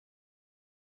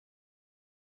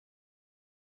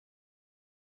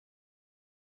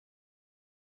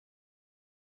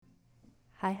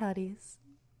Hi, hotties.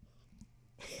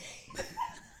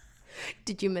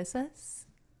 Did you miss us?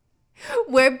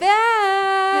 We're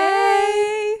back!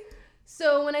 Hey!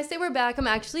 So when I say we're back, I'm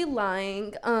actually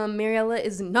lying. Mariella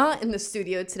is not in the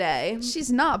studio today.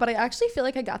 She's not, but I actually feel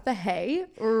like I got the hey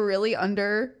really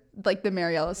under like the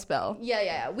Mariella spell.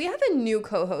 Yeah. We have a new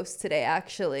co-host today,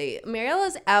 actually.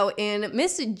 Mariella's out and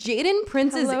Miss Jadyn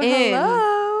Prince is in.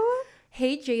 Hello.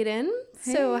 Hey, Jadyn.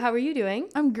 So how are you doing?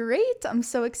 I'm great. I'm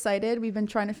so excited. We've been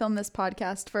trying to film this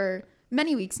podcast for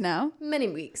many weeks now. Many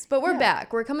weeks, but we're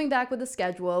back. We're coming back with a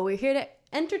schedule. We're here to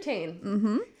entertain.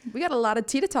 Mm-hmm. We got a lot of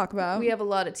tea to talk about. We have a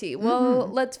lot of tea. Well,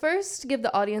 let's first give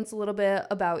the audience a little bit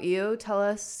about you. Tell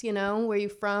us, where you're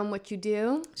from, what you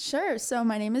do. Sure. So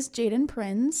my name is Jadyn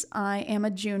Prince. I am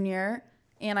a junior,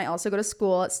 and I also go to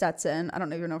school at Stetson. I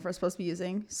don't even know if we're supposed to be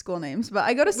using school names, but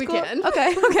I go to school. We can.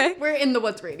 Okay. We're in the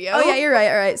What's Radio. Oh, yeah, you're right.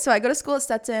 All right. So I go to school at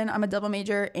Stetson. I'm a double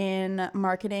major in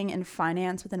marketing and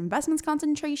finance with an investments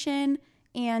concentration.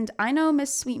 And I know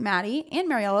Miss Sweet Maddie and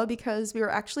Mariella because we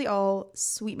were actually all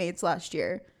sweet mates last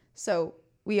year. So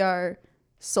we are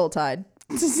soul tied,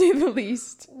 to say the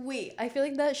least. Wait, I feel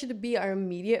like that should be our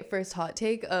immediate first hot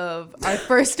take of our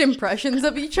first impressions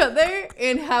of each other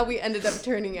and how we ended up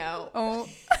turning out. Oh.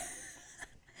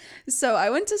 So I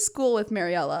went to school with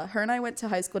Mariella. Her and I went to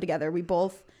high school together. We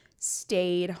both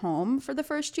stayed home for the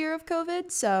first year of COVID.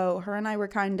 So her and I were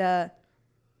kind of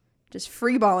just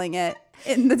freeballing it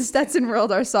in the Stetson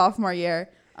world our sophomore year.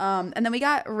 And then we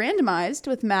got randomized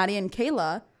with Maddie and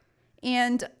Kayla.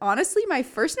 And honestly, my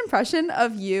first impression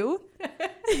of you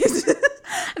is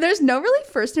there's no really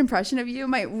first impression of you.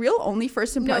 My real only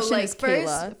first impression is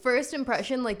Kayla. First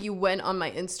impression, like you went on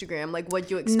my Instagram, like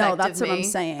what'd you expect No, of that's me? what I'm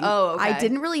saying. Oh, okay. I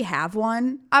didn't really have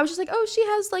one. I was just like, oh, she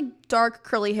has like dark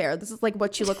curly hair. This is like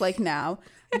what you look like now.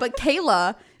 But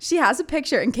Kayla, she has a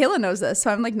picture, and Kayla knows this,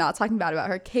 so I'm like not talking bad about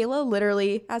her. Kayla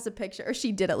literally has a picture, or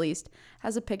she did at least,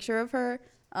 has a picture of her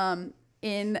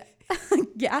in a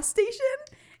gas station.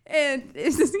 And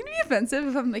is this going to be offensive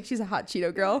if I'm like, she's a hot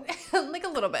Cheeto girl? Like a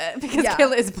little bit, because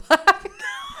Kayla is black.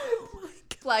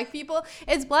 Black people.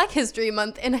 It's Black History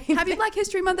Month. And Happy Black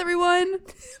History Month, everyone.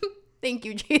 Thank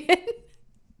you, Jadyn.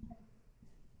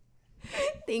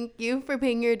 Thank you for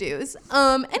paying your dues.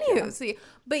 Anywho, see.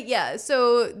 But yeah,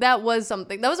 so that was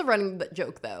something. That was a running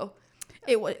joke, though.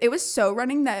 It was so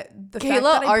running that the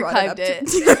Kayla fact that I archived it.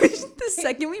 The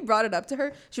second we brought it up to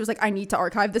her, she was like, I need to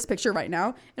archive this picture right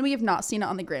now. And we have not seen it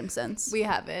on the gram since. We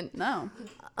haven't. No.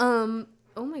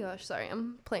 Oh my gosh, sorry,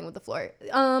 I'm playing with the floor.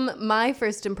 My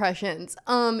first impressions.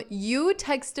 You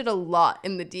texted a lot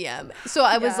in the DM. So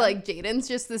I was like, Jadyn's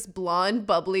just this blonde,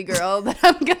 bubbly girl that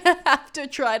I'm gonna have to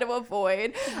try to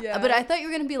avoid. Yeah. But I thought you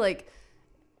were gonna be like,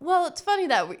 well, it's funny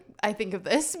that I think of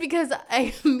this because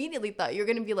I immediately thought you were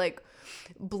gonna be like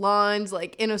blonde,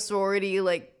 like in a sorority,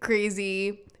 like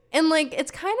crazy. And like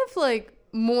it's kind of like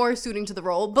more suiting to the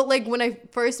role, but like when I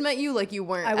first met you, like you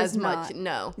weren't as much.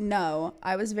 No,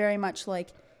 I was very much like,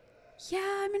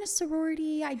 yeah, I'm in a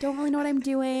sorority, I don't really know what I'm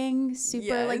doing,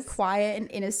 super like quiet and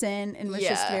innocent, and was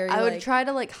just very I would like, try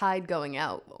to like hide going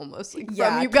out almost, like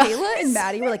from you guys. Kayla and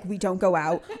Maddie were like, we don't go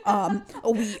out,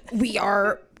 we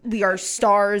are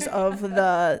stars of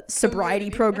the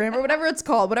sobriety program or whatever it's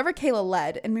called, whatever Kayla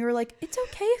led. And we were like, it's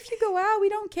okay if you go out. We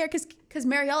don't care. Because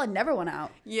Mariella never went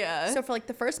out. Yeah. So for like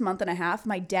the first month and a half,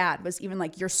 my dad was even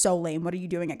like, you're so lame. What are you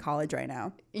doing at college right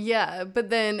now? Yeah.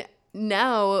 But then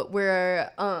now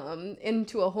we're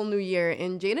into a whole new year.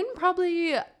 And Jadyn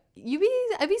probably... have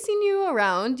you seen you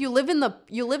around? You live in the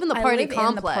party complex.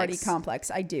 In the party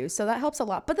complex. I do. So that helps a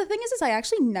lot. But the thing is I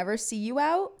actually never see you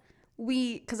out.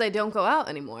 Because I don't go out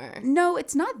anymore. No,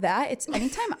 it's not that. It's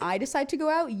anytime I decide to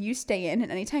go out, you stay in.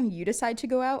 And anytime you decide to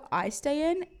go out, I stay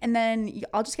in. And then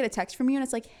I'll just get a text from you and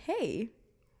it's like, hey,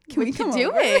 what you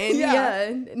doing?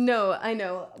 Yeah. No, I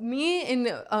know. Me and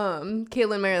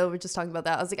Kayla and Mariella were just talking about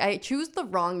that. I was like, I choose the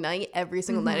wrong night every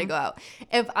single night I go out.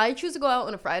 If I choose to go out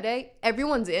on a Friday,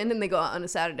 everyone's in and they go out on a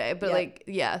Saturday. But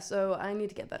so I need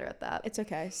to get better at that. It's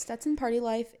okay. Stetson party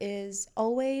life is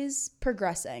always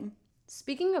progressing.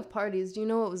 Speaking of parties, do you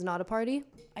know what was not a party?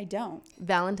 I don't.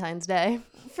 Valentine's Day.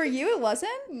 For you, it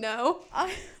wasn't? No.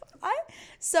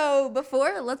 So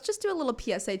before, let's just do a little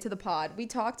PSA to the pod. We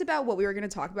talked about what we were going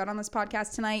to talk about on this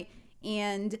podcast tonight,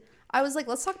 and I was like,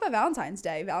 let's talk about Valentine's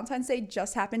Day. Valentine's Day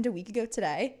just happened a week ago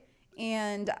today,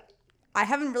 and I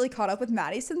haven't really caught up with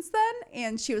Maddie since then,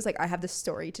 and she was like, I have this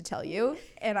story to tell you,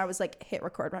 and I was like, hit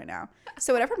record right now.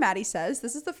 So whatever Maddie says,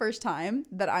 this is the first time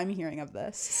that I'm hearing of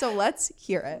this, so let's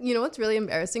hear it. You know what's really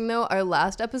embarrassing, though? Our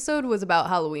last episode was about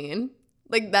Halloween.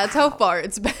 Like, that's how far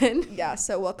it's been. Yeah,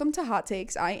 so welcome to Hot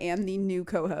Takes. I am the new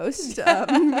co-host. We are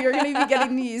going to be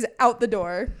getting these out the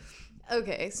door.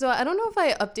 Okay, so I don't know if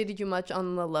I updated you much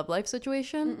on the love life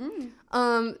situation.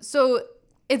 So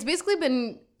it's basically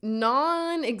been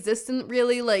non-existent,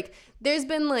 really. Like, there's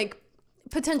been, like,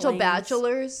 potential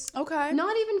bachelors. Okay.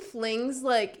 Not even flings.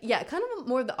 Like, yeah, kind of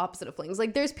more the opposite of flings.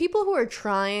 Like, there's people who are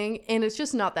trying, and it's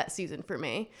just not that season for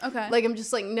me. Okay. Like, I'm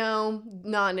just like, no,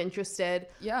 not interested.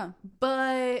 Yeah.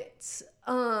 But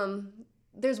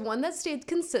there's one that stayed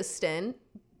consistent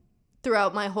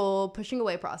throughout my whole pushing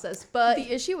away process. But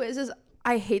the issue is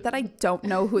I hate that I don't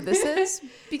know who this is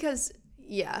because...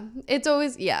 Yeah, it's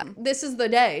always, this is the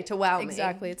day to wow me.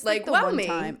 Exactly. It's like the wow one me.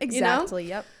 time. Exactly, You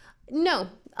know? Yep. No,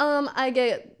 I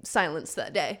get silenced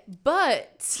that day,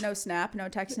 but... No snap, no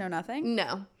text, no nothing?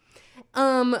 No.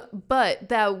 But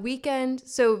that weekend,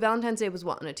 so Valentine's Day was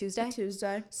what, on a Tuesday?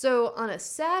 Tuesday. So on a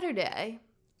Saturday,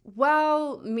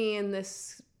 while me and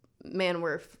this man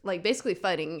were, like, basically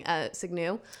fighting at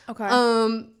Signu,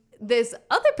 Okay. this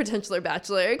other potential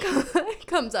bachelor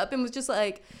comes up and was just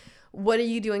like, what are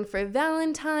you doing for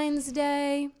Valentine's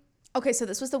Day? Okay, so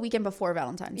this was the weekend before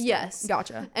Valentine's Day. Yes.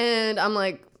 Gotcha. And I'm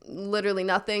like, literally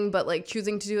nothing, but like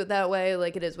choosing to do it that way,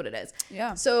 like it is what it is.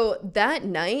 Yeah. So that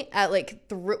night at like,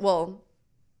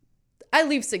 I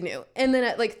leave Signu. And then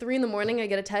at like 3 a.m, I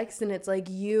get a text and it's like,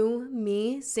 you,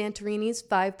 me, Santorini's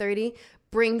 5:30.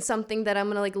 Bring something that I'm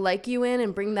going to like you in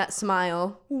and bring that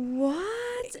smile.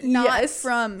 What? Not yes.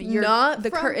 from your... Not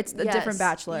the from... It's the yes. different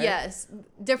bachelor. Yes.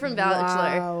 Different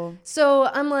bachelor. Wow. So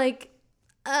I'm like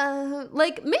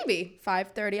maybe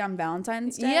 5:30 on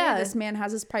Valentine's Day. Yeah. This man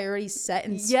has his priorities set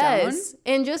in stone. Yes.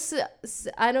 And just,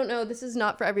 I don't know, this is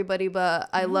not for everybody, but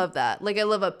I love that. Like, I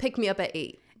love a pick me up at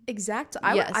 8. Exactly.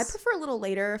 Yes. I prefer a little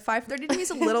later. 5:30 to me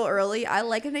is a little early. I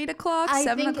like an 8 o'clock,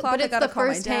 7 o'clock. But it's the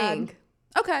first hang.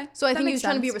 Okay. So I think he was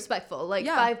trying to be respectful. Like,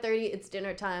 Yeah. 5:30, it's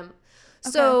dinner time.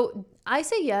 So I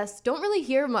say yes. Don't really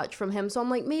hear much from him. So I'm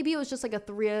like, maybe it was just like a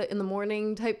 3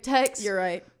 a.m. type text. You're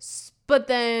right. But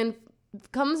then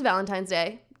comes Valentine's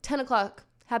Day, 10 o'clock.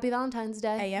 Happy Valentine's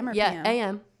Day. AM or yeah, PM?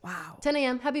 AM. Wow. 10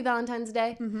 a.m. Happy Valentine's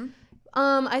Day. Mm-hmm.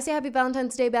 I say Happy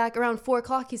Valentine's Day back around 4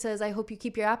 o'clock. He says, I hope you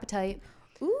keep your appetite.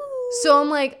 Ooh. So I'm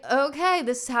like, okay,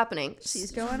 this is happening.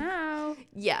 She's going out.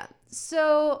 Yeah.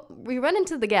 So we run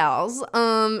into the gals,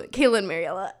 Kayla and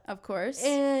Mariella. Of course.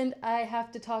 And I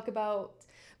have to talk about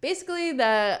basically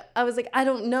that I was like, I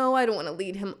don't know. I don't want to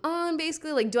lead him on,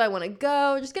 basically. Like, do I want to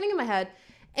go? Just getting in my head.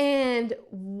 And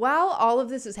while all of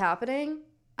this is happening,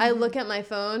 I look at my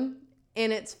phone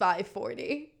and it's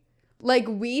 5:40. Like,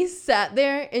 we sat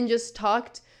there and just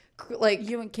talked, like,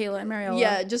 you and Kayla and Mariella.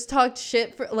 yeah, just talked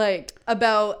shit for like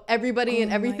about everybody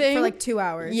and everything for like 2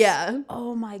 hours. Yeah.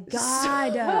 Oh my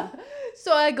god.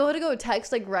 So I go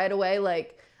text like right away,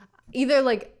 like either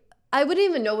like I wouldn't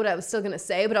even know what I was still gonna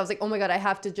say, but I was like, oh my god, I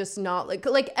have to just not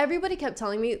like everybody kept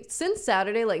telling me since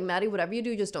Saturday, like, Maddie, whatever you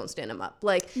do, just don't stand him up.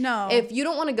 Like, No. if you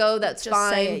don't want to go, that's Just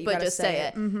say it. fine, You but gotta just say say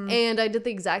it. it. Mm-hmm. And I did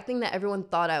the exact thing that everyone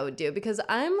thought I would do because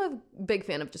I'm a big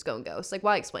fan of just going ghost. Like,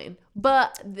 why explain?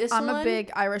 But I'm a big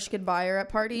Irish goodbyer at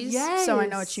parties. Yes. So I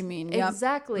know what you mean. Yep.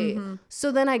 Exactly.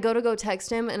 So then I go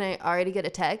text him and I already get a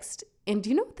text. And do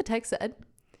you know what the text said?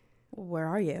 Where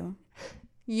are you?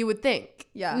 You would think.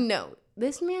 Yeah. No,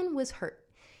 this man was hurt.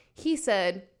 He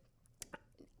said,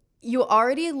 you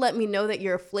already let me know that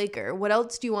you're a flaker. What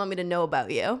else do you want me to know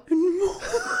about you?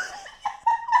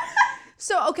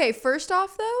 So, okay, first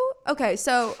off though,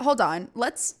 so hold on.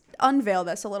 Let's unveil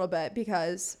this a little bit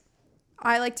because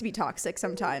I like to be toxic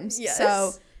sometimes. Yes.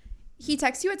 So he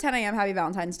texts you at 10 a.m. Happy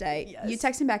Valentine's Day. Yes. You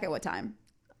text him back at what time?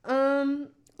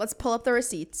 Let's pull up the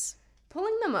receipts.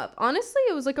 Pulling them up. Honestly,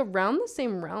 it was like around the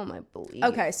same realm, I believe.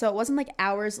 Okay, so it wasn't like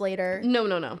hours later.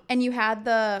 No. And you had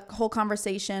the whole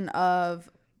conversation of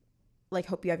like,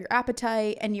 hope you have your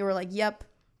appetite. And you were like, yep.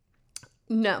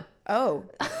 No. Oh.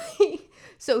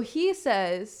 So he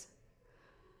says,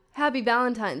 Happy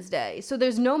Valentine's Day. So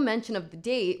there's no mention of the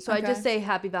date. So I just say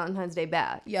Happy Valentine's Day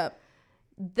back. Yep.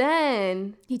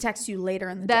 Then he texts you later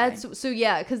in the day. So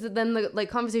yeah, because then the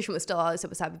like conversation was still all I said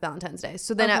was Happy Valentine's Day.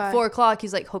 So then at 4 o'clock,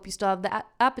 he's like, hope you still have the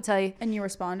appetite. And you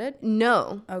responded?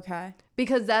 No. Okay.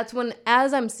 Because that's when,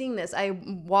 as I'm seeing this,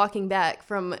 I'm walking back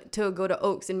to go to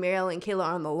Oaks and Marielle and Kayla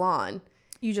are on the lawn.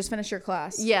 You just finished your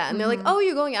class. Yeah. And they're like, oh,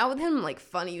 you're going out with him? I'm like,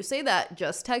 funny you say that.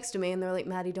 Just texted me. And they're like,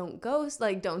 Maddie, don't ghost.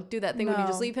 Like, don't do that thing when you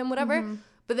just leave him, whatever.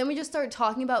 But then we just started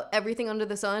talking about everything under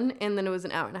the sun. And then it was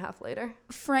an hour and a half later.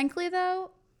 Frankly,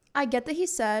 though, I get that he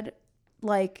said,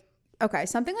 like, okay,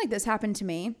 something like this happened to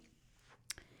me.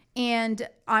 And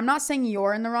I'm not saying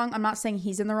you're in the wrong. I'm not saying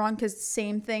he's in the wrong because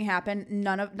same thing happened.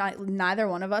 Neither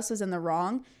one of us was in the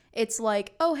wrong. it's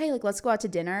like, oh, hey, like, let's go out to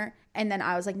dinner. And then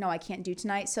I was like, no, I can't do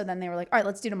tonight. So then they were like, all right,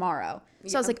 let's do tomorrow.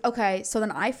 So I was like, okay. So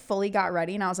then I fully got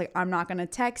ready and I was like, I'm not going to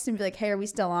text and be like, hey, are we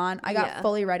still on? I got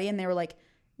fully ready and they were like,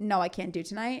 no, I can't do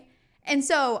tonight. And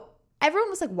so everyone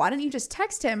was like, why didn't you just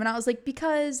text him? And I was like,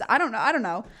 because I don't know. I don't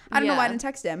know why I didn't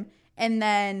text him. And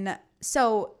then,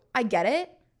 so I get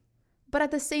it. But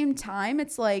at the same time,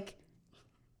 it's like,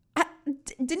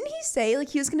 didn't he say like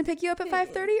he was going to pick you up at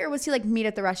 5:30 or was he like meet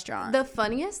at the restaurant? The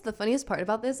funniest part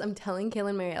about this, I'm telling Kayla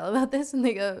and Mariella about this and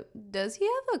they go, does he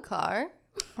have a car?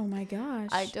 Oh my gosh.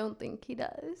 I don't think he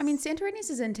does. I mean,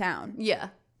 Santorini's is in town. Yeah.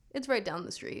 It's right down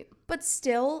the street. But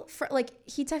still, for like,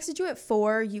 he texted you at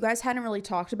 4. You guys hadn't really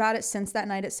talked about it since that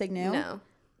night at Signu. No.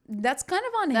 That's kind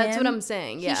of on him. That's what I'm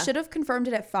saying, yeah. He should have confirmed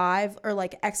it at 5 or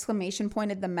like exclamation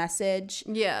pointed the message.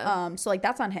 Yeah. So like,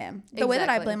 that's on him. The way that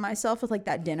I blame myself with like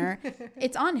that dinner,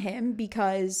 it's on him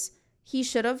because he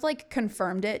should have like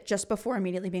confirmed it just before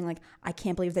immediately being like, I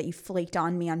can't believe that you flaked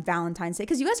on me on Valentine's Day.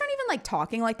 Because you guys aren't even like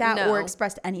talking like that or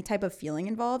expressed any type of feeling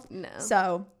involved. No.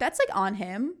 So that's like on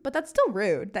him, but that's still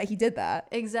rude that he did that.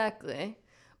 Exactly.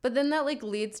 But then that like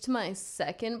leads to my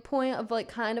second point of like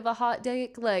kind of a hot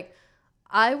take. Like,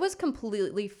 I was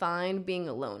completely fine being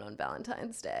alone on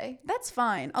Valentine's Day. That's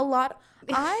fine.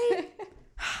 Like,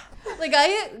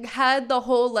 I had the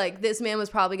whole, like, this man was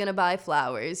probably going to buy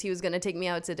flowers. He was going to take me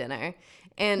out to dinner.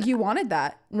 And you wanted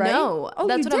that, right? No. Oh,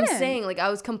 that's you what didn't. I'm saying. Like, I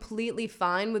was completely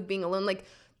fine with being alone. Like,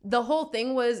 the whole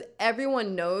thing was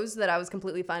everyone knows that I was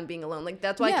completely fine being alone. Like,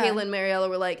 that's why Kayla and Mariella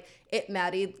were like,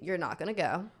 Maddie, you're not going to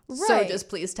go. Right. So just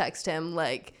please text him.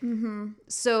 Like,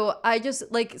 so I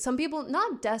just, like, some people,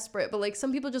 not desperate, but, like,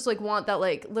 some people just, like, want that,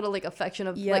 like, little, like, affection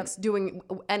of, like, doing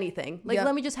anything. Like,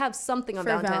 let me just have something on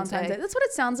Valentine's Day. That's what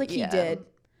it sounds like he did.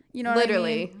 You know what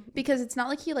Literally. I mean? Because it's not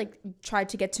like he, like, tried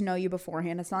to get to know you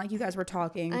beforehand. It's not like you guys were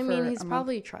talking I mean, he's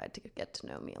probably tried to get to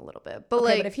know me a little bit. But, okay,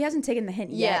 like, but if he hasn't taken the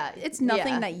hint yet, it's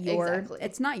nothing that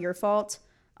it's not your fault.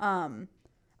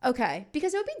 Okay,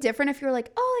 because it would be different if you were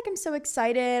like, oh, like, I'm so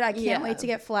excited. I can't wait to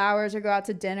get flowers or go out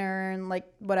to dinner and, like,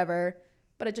 whatever.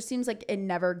 But it just seems like it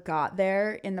never got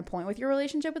there in the point with your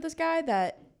relationship with this guy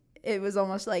that it was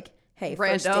almost like, hey,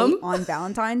 first date on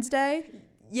Valentine's Day.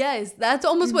 Yes, that's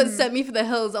almost what sent me for the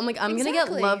hills. I'm like, I'm going to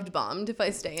get loved bombed if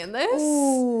I stay in this.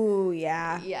 Ooh,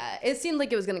 yeah. Yeah, it seemed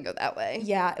like it was going to go that way.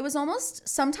 Yeah, it was almost,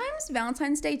 sometimes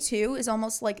Valentine's Day too is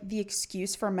almost like the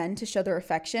excuse for men to show their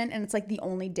affection, and it's like the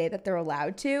only day that they're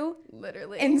allowed to.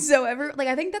 Literally. And so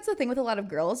I think that's the thing with a lot of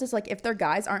girls is like if their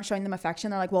guys aren't showing them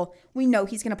affection, they're like, well, we know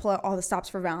he's going to pull out all the stops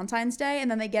for Valentine's Day,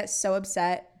 and then they get so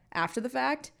upset after the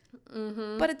fact.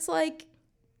 But it's like,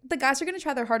 the guys are going to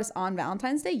try their hardest on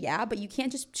Valentine's Day, yeah, but you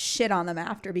can't just shit on them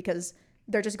after because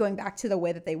they're just going back to the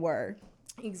way that they were.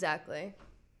 Exactly.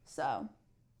 So,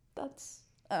 that's,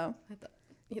 oh. I thought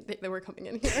they were coming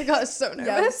in here. I got so nervous.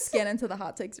 Yeah, scan into the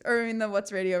hot takes, or I mean the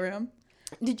What's Radio room.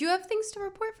 Did you have things to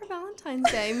report for Valentine's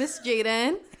Day, Miss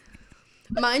Jadyn?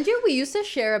 Mind you, we used to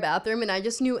share a bathroom and I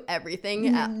just knew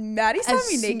everything. Maddie saw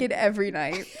me naked every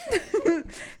night.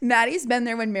 Maddie's been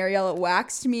there when Mariella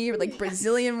waxed me or like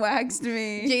Brazilian waxed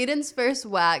me. Jadyn's first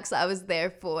wax I was there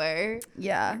for.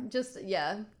 Yeah.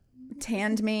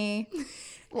 Tanned me.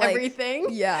 Like, everything.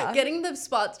 Yeah. Getting the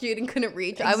spots Jadyn couldn't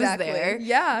reach. Exactly. I was there.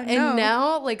 Yeah. And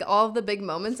now, like, all of the big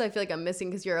moments I feel like I'm missing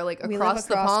because you're like across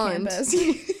the pond.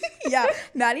 Yeah.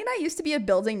 Maddie and I used to be a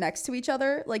building next to each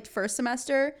other, like first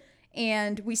semester.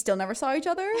 And we still never saw each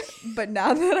other. But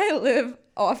now that I live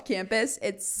off campus,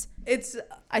 I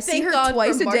see her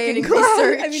twice a day in class.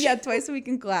 I mean, yeah, twice a week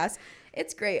in class.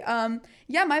 It's great.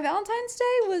 Yeah, my Valentine's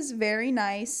Day was very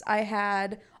nice. I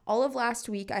had all of last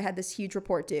week, I had this huge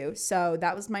report due. So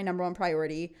that was my number one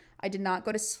priority. I did not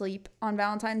go to sleep on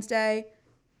Valentine's Day.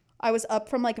 I was up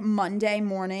from like Monday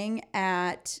morning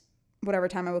at whatever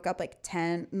time I woke up, like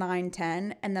 9,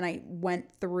 10, and then I went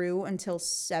through until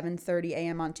 7:30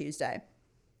 a.m. on Tuesday.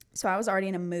 So I was already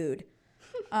in a mood.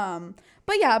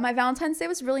 But yeah, my Valentine's Day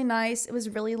was really nice. It was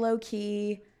really low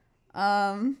key.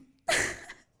 I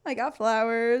got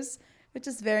flowers, which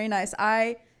is very nice.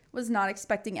 I was not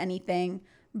expecting anything,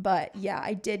 but yeah,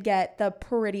 I did get the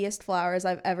prettiest flowers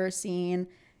I've ever seen.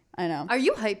 I know. Are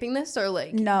you hyping this or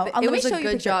like? No, it was a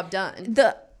good job done.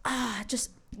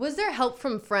 Was there help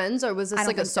from friends or was this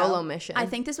like a solo mission? I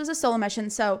think this was a solo mission.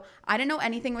 So I didn't know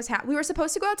anything was happening. We were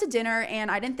supposed to go out to dinner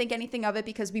and I didn't think anything of it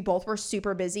because we both were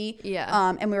super busy.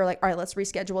 Yeah. And we were like, all right, let's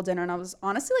reschedule dinner. And I was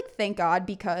honestly like, thank God,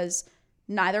 because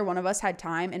neither one of us had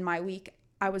time. In my week,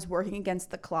 I was working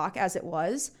against the clock as it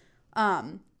was.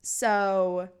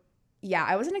 So yeah,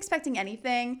 I wasn't expecting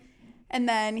anything. And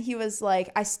then he was like,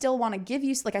 I still want to give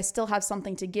you, like, I still have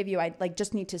something to give you. I like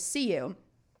just need to see you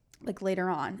like later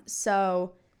on.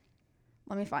 So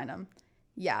Let me find them.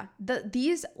 Yeah.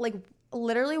 These, like,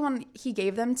 literally when he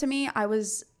gave them to me, I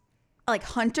was like,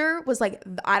 Hunter was like,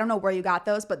 I don't know where you got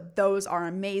those, but those are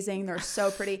amazing. They're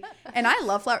so pretty. And I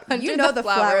love flowers. Hunter, you know the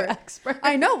flower expert.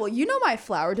 I know. Well, you know my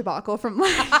flower debacle from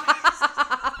last.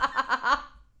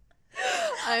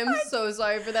 I'm so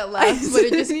sorry for that laugh, but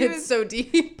it just hits so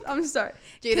deep. I'm sorry.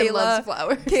 Jadyn loves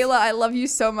flowers. Kayla, I love you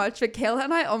so much. But Kayla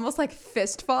and I almost like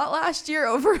fist fought last year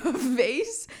over a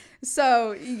vase.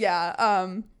 So yeah.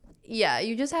 Yeah,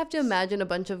 you just have to imagine a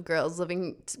bunch of girls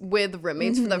living with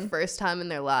roommates for the first time in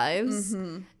their lives.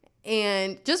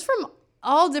 And just from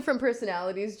all different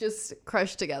personalities just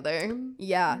crushed together.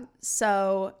 Yeah.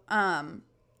 So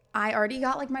I already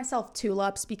got like myself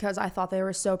tulips because I thought they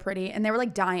were so pretty and they were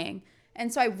like dying.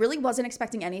 And so I really wasn't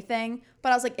expecting anything,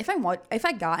 but I was like, if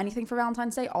I got anything for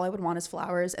Valentine's Day, all I would want is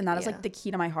flowers, and that is like the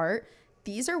key to my heart.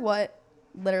 These are what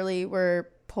literally were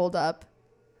pulled up.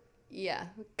 Yeah,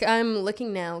 I'm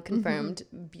looking now, confirmed.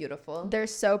 Beautiful. They're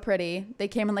so pretty. They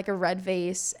came in like a red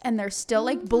vase, and they're still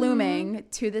like blooming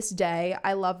to this day.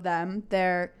 I love them.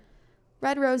 They're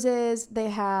red roses.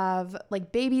 They have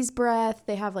like baby's breath.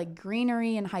 They have like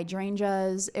greenery and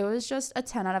hydrangeas. It was just a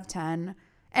 10 out of 10.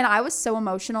 And I was so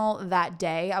emotional that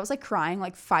day. I was like crying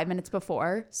like 5 minutes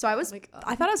before. So I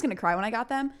thought I was going to cry when I got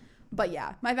them. But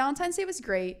yeah, my Valentine's Day was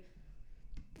great.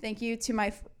 Thank you to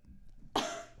my,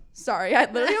 sorry, I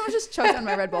literally almost just choked on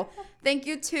my Red Bull. Thank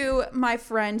you to my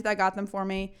friend that got them for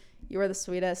me. You were the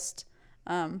sweetest.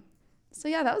 So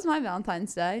yeah, that was my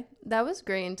Valentine's Day. That was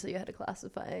great until you had to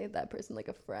classify that person like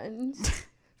a friend.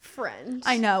 Friend.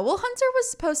 I know. Well, Hunter was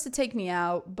supposed to take me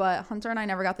out, but Hunter and I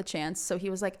never got the chance. So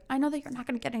he was like, I know that you're not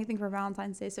going to get anything for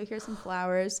Valentine's Day, so here's some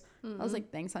flowers. I was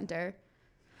like, thanks, Hunter.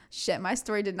 Shit, my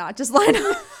story did not just line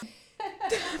up.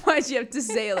 Why'd you have to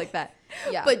say it like that?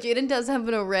 Yeah. But Jadyn does have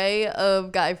an array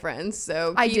of guy friends,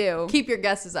 so I do. Keep your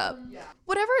guesses up. Yeah.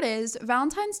 Whatever it is,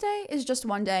 Valentine's Day is just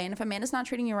one day, and if a man is not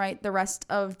treating you right the rest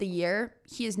of the year,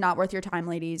 he is not worth your time,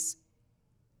 ladies.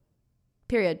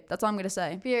 Period. That's all I'm going to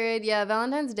say. Period. Yeah,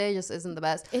 Valentine's Day just isn't the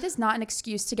best. It is not an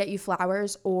excuse to get you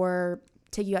flowers or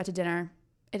take you out to dinner.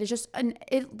 It is just,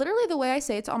 literally the way I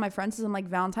say it to all my friends is I'm like,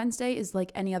 Valentine's Day is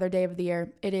like any other day of the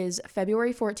year. It is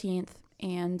February 14th,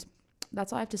 and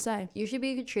that's all I have to say. You should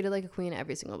be treated like a queen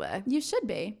every single day. You should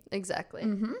be. Exactly.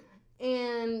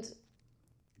 And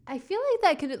I feel like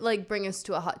that could like bring us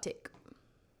to a hot take.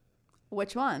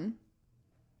 Which one?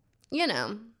 You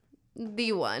know,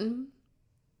 the one.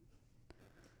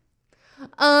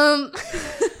 I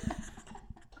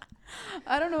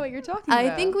don't know what you're talking about.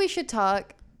 I think we should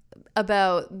talk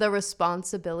about the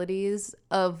responsibilities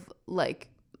of like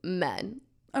men.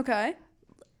 Okay.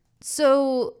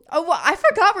 So, I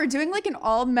forgot we're doing like an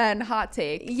all men hot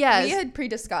take. Yes. We had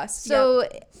pre-discussed. So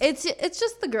it's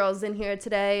just the girls in here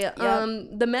today. Yep.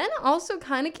 The men also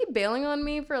kind of keep bailing on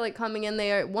me for like coming in.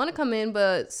 They want to come in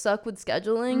but suck with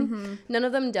scheduling. None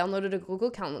of them downloaded a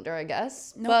Google Calendar, I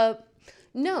guess. Nope.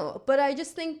 But I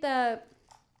just think that,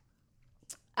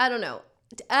 I don't know,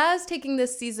 as taking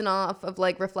this season off of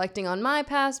like reflecting on my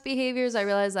past behaviors, I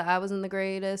realized that I wasn't the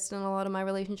greatest in a lot of my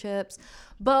relationships,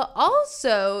 but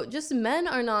also just men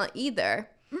are not either.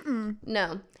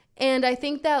 No. And I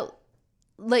think that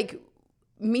like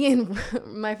me and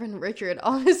my friend Richard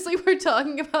honestly were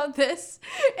talking about this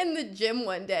in the gym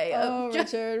one day.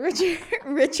 Richard.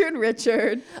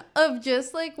 Of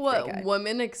just like what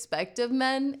women expect of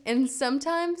men. And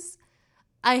sometimes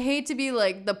I hate to be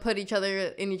like the put each other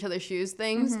in each other's shoes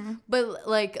things, but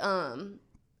like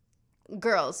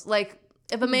girls, like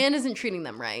if a man isn't treating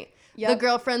them right, the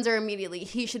girlfriends are immediately,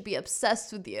 he should be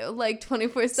obsessed with you like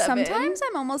 24/7. Sometimes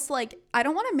I'm almost like, I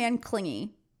don't want a man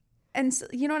clingy. And so,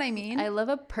 you know what I mean? I love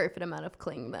a perfect amount of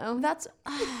cling though. That's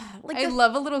like I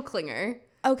love a little clinger.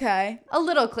 Okay. A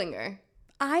little clinger.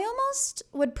 I almost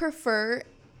would prefer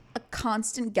a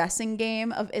constant guessing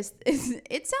game of is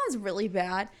it sounds really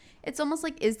bad. It's almost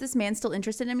like, is this man still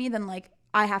interested in me? Then like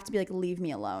I have to be like, leave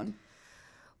me alone.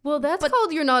 Well, that's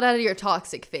called you're not out of your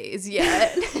toxic phase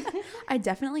yet. I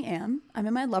definitely am. I'm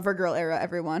in my lover girl era,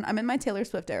 everyone. I'm in my Taylor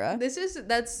Swift era.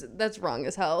 That's wrong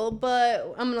as hell,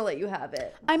 but I'm gonna let you have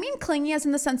it. I mean clingy as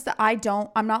in the sense that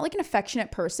I'm not like an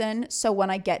affectionate person. So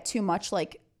when I get too much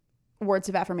like words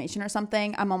of affirmation or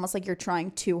something, I'm almost like you're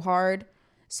trying too hard.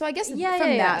 So I guess from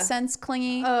that sense,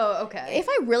 clingy. Oh, okay. If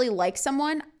I really like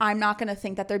someone, I'm not going to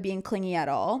think that they're being clingy at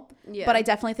all. Yeah. But I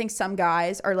definitely think some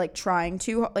guys are like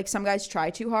some guys try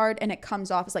too hard and it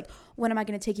comes off as like, when am I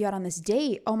going to take you out on this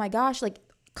date? Oh my gosh, like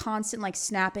constant like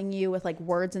snapping you with like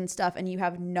words and stuff and you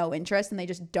have no interest and they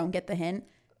just don't get the hint.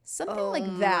 Something like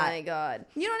that. Oh my God.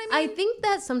 You know what I mean? I think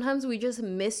that sometimes we just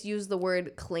misuse the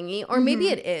word clingy, or maybe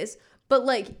it is. But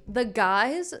like the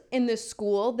guys in the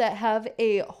school that have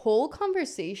a whole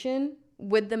conversation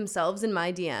with themselves in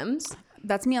my DMs.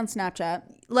 That's me on Snapchat.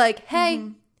 Like, hey,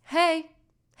 hey,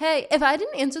 if I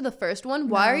didn't answer the first one,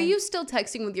 why are you still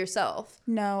texting with yourself?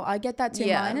 No, I get that too.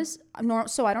 Yeah. Mine is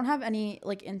so I don't have any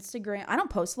like Instagram. I don't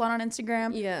post a lot on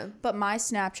Instagram. Yeah. But my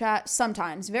Snapchat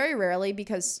sometimes, very rarely,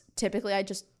 because typically I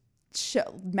just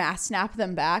mass snap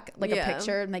them back like a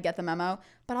picture and they get the memo.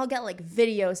 But I'll get like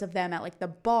videos of them at like the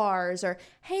bars, or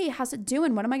hey, how's it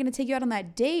doing? When am I going to take you out on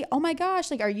that date? Oh my gosh,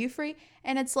 like, are you free?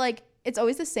 And it's like, it's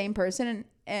always the same person,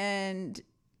 and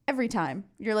every time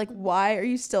you're like, why are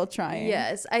you still trying?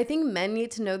 Yes, I think men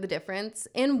need to know the difference.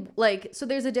 And like, so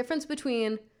there's a difference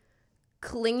between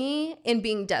clingy and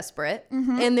being desperate.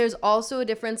 And there's also a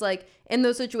difference like in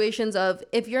those situations of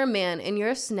if you're a man and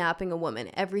you're snapping a woman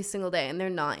every single day and they're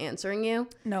not answering you.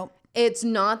 Nope. It's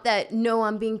not that, no,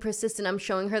 I'm being persistent, I'm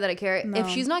showing her that I care. No. If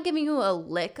she's not giving you a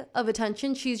lick of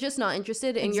attention, she's just not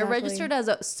interested, and you're registered as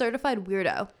a certified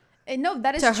weirdo. No,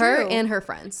 that is to true. her and her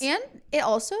friends. And it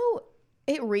also,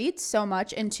 it reads so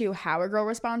much into how a girl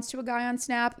responds to a guy on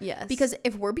Snap. Yes. Because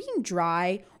if we're being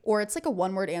dry, or it's like a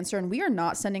one-word answer and we are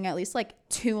not sending at least like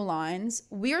 2 lines,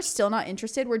 we are still not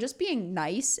interested. We're just being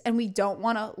nice, and we don't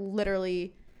want to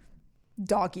literally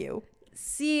dog you.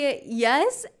 See,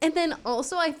 yes. And then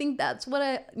also I think that's what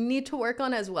I need to work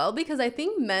on as well, because I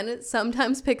think men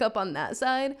sometimes pick up on that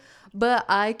side, but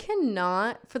I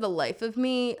cannot for the life of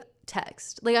me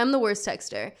text. Like, I'm the worst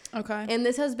texter. Okay. And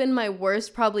this has been my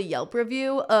worst probably Yelp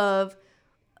review of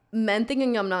men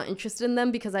thinking I'm not interested in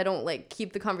them because I don't like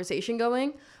keep the conversation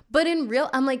going. But in real,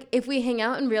 I'm like, if we hang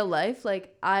out in real life,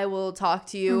 like, I will talk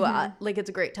to you. Like, it's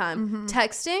a great time.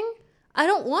 Texting, I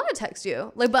don't want to text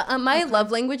you. Like, but my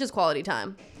love language is quality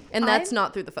time. And that's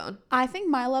not through the phone. I think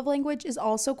my love language is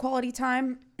also quality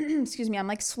time. Excuse me. I'm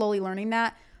like slowly learning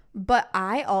that. But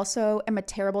I also am a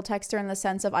terrible texter in the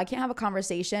sense of I can't have a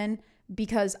conversation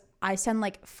because I send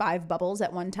like 5 bubbles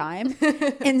at one time.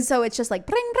 And so it's just like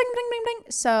bring, bring, bring, bring,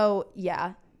 bring. So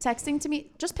yeah, texting to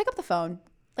me, just pick up the phone.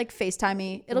 Like FaceTime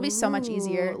me. It'll be so much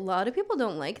easier. A lot of people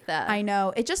don't like that. I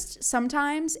know. It just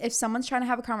sometimes if someone's trying to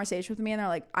have a conversation with me and they're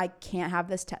like, I can't have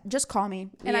this, just call me.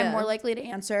 And I'm more likely to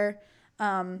answer.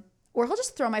 Or he'll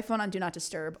just throw my phone on Do Not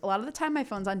Disturb. A lot of the time my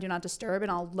phone's on Do Not Disturb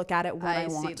and I'll look at it when I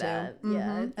want to. That.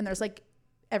 Yeah. And there's like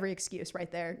every excuse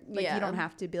right there. Like you don't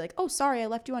have to be like, oh, sorry, I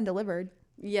left you undelivered.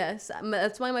 Yes.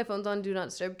 That's why my phone's on Do Not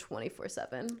Disturb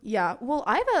 24/7. Yeah. Well,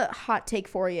 I have a hot take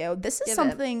for you. This is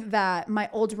something that my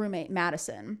old roommate,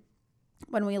 Madison,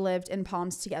 when we lived in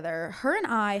Palms together, her and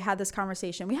I had this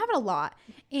conversation. We have it a lot.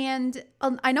 And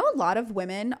I know a lot of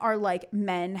women are like,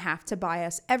 men have to buy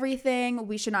us everything.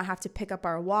 We should not have to pick up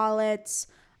our wallets.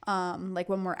 Like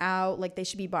when we're out, like they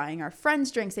should be buying our friends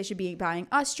drinks. They should be buying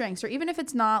us drinks. Or even if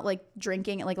it's not like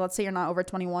drinking, like let's say you're not over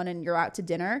 21 and you're out to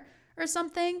dinner or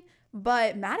something.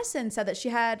 But Madison said that she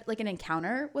had like an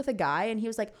encounter with a guy and he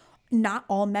was like, not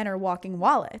all men are walking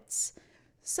wallets.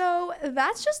 So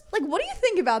that's just like, what do you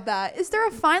think about that? Is there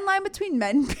a fine line between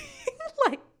men being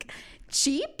like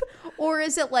cheap, or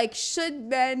is it like, should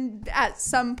men at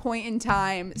some point in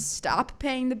time stop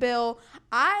paying the bill?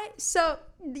 I set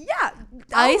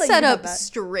up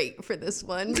straight for this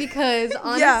one because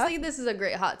honestly, this is a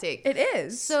great hot take. It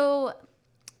is. So,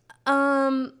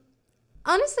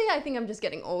 honestly, I think I'm just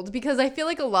getting old because I feel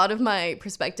like a lot of my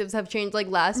perspectives have changed. Like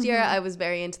last year, I was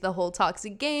very into the whole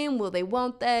toxic game. Will they,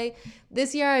 won't they?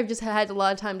 This year, I've just had a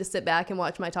lot of time to sit back and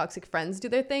watch my toxic friends do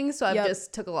their thing. So I've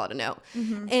just took a lot of note.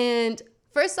 And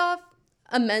first off,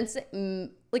 a man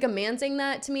saying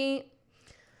that to me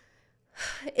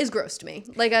is gross to me.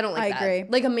 Like, I don't like that. I agree.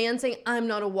 Like a man saying, I'm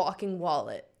not a walking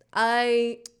wallet.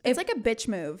 It's like a bitch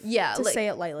move. Yeah. To say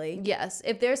it lightly. Yes.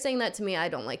 If they're saying that to me, I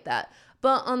don't like that.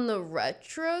 But on the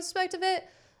retrospect of it,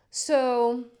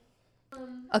 so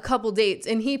a couple dates,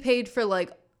 and he paid for like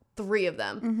 3 of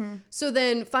them. So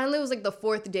then finally it was like the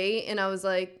 4th date, and I was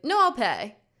like, no, I'll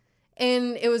pay.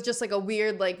 And it was just like a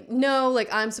weird, like, no,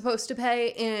 like I'm supposed to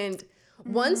pay. And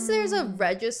once there's a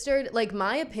registered, like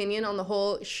my opinion on the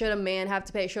whole, should a man have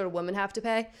to pay, should a woman have to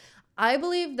pay? I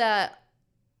believe that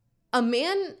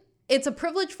it's a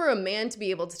privilege for a man to be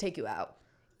able to take you out.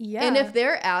 Yeah. And if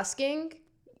they're asking,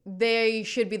 they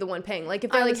should be the one paying. Like if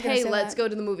they're like, hey, let's go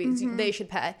to the movies, they should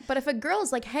pay. But if a girl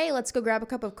is like, hey, let's go grab a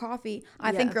cup of coffee,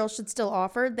 I think girls should still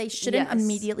offer. They shouldn't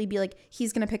immediately be like,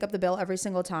 he's going to pick up the bill every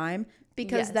single time,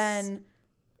 because then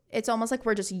it's almost like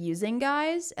we're just using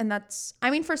guys. And that's, I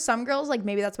mean, for some girls, like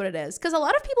maybe that's what it is. Because a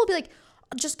lot of people be like,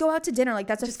 just go out to dinner. Like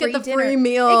that's just a free dinner. Free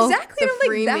meal. Exactly. I'm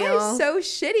like, that is so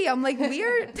shitty. I'm like, maybe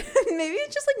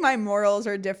it's just like my morals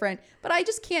are different, but I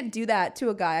just can't do that to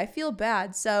a guy. I feel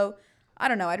bad. So I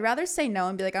don't know. I'd rather say no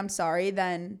and be like, I'm sorry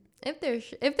than... If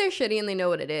they're shitty and they know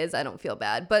what it is, I don't feel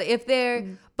bad. But if they're,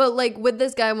 but like with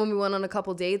this guy, when we went on a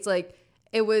couple dates, like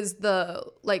it was the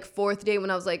like fourth date when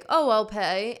I was like, oh, I'll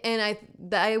pay. And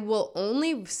I will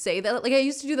only say that, like I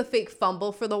used to do the fake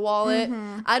fumble for the wallet.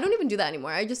 I don't even do that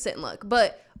anymore. I just sit and look.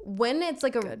 But when it's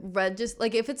like a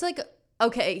like if it's like,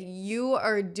 okay, you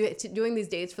are doing these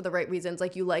dates for the right reasons.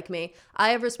 Like you like me. I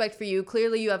have respect for you.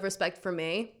 Clearly you have respect for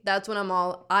me. That's when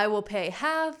I will pay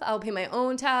half. I'll pay my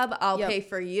own tab. I'll pay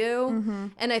for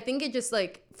you. And I think it just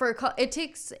like,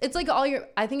 it's like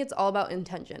I think it's all about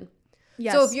intention.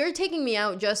 Yes. So if you're taking me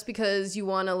out just because you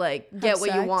want to like get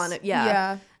what you want.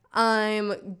 Yeah.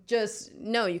 I'm just,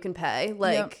 no, you can pay.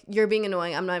 Like, you're being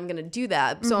annoying. I'm not even going to do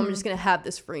that. So I'm just going to have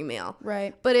this free meal.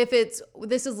 Right. But if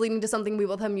this is leading to something we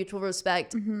both have mutual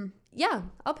respect, yeah,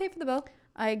 I'll pay for the bill.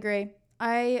 I agree.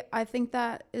 I think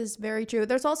that is very true.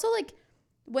 There's also, like,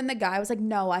 when the guy was like,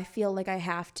 no, I feel like I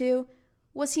have to,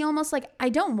 was he almost like, I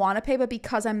don't want to pay, but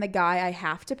because I'm the guy, I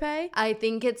have to pay? I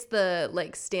think it's the,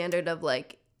 like, standard of,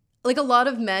 like a lot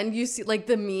of men, you see like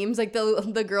the memes, like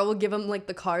the girl will give him like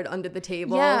the card under the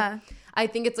table. Yeah. I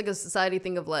think it's like a society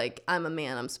thing of like, I'm a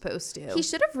man, I'm supposed to. He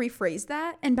should have rephrased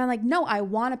that and been like, no, I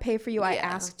want to pay for you. I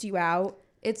asked you out.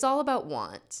 It's all about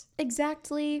want.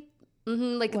 Exactly.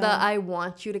 Like I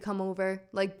want you to come over.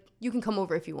 Like you can come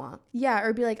over if you want. Yeah.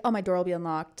 Or be like, oh, my door will be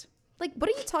unlocked. Like, what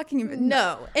are you talking about?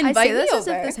 No. I say this as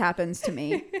if this happens to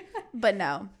me. But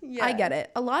no, I get it.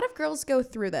 A lot of girls go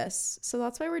through this. So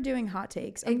that's why we're doing hot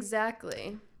takes.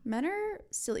 Exactly. Men are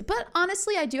silly. But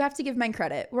honestly, I do have to give men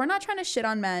credit. We're not trying to shit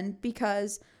on men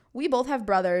because we both have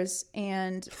brothers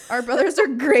and our brothers are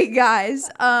great guys.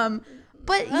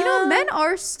 But, you know, men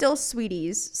are still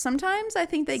sweeties. Sometimes I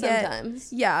think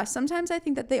sometimes I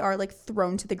think that they are like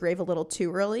thrown to the grave a little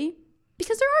too early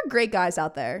because there are great guys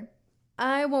out there.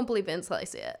 I won't believe it until I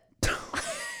see it.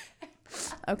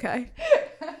 Okay.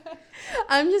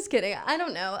 I'm just kidding. I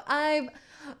don't know. I've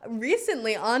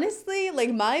recently, honestly,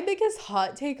 like my biggest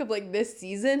hot take of like this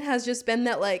season has just been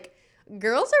that like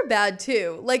girls are bad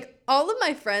too. Like all of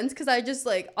my friends, because I just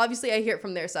like, obviously I hear it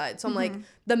from their side. So I'm like,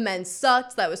 the men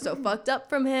sucked. That was so fucked up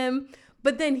from him.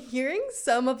 But then hearing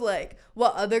some of like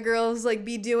what other girls like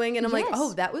be doing and I'm like,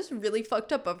 oh, that was really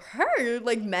fucked up of her.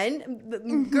 Like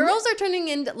girls are turning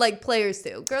into like players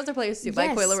too. Girls are players too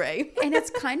by Coyle Ray. And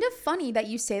it's kind of funny that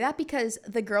you say that because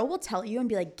the girl will tell you and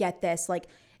be like, get this, like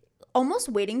almost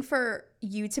waiting for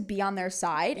you to be on their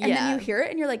side. And then you hear it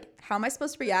and you're like, how am I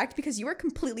supposed to react? Because you were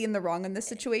completely in the wrong in this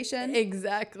situation.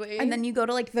 Exactly. And then you go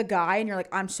to like the guy and you're like,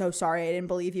 I'm so sorry. I didn't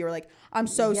believe you. Or like, I'm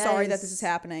so sorry that this is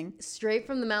happening. Straight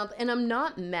from the mouth. And I'm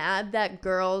not mad that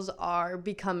girls are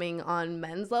becoming on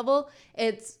men's level.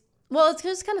 It's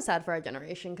just kind of sad for our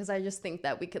generation because I just think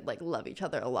that we could like love each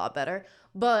other a lot better.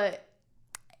 But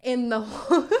in the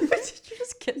whole did you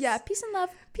just kiss? Yeah, peace and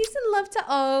love to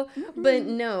all. But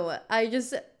no, I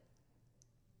just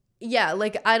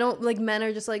like I don't like men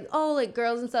are just like, oh, like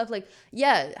girls and stuff, like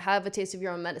have a taste of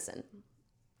your own medicine.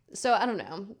 So I don't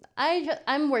know,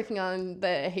 I'm working on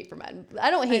the hate for men.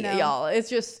 I don't hate y'all, it's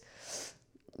just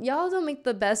y'all don't make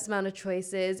the best amount of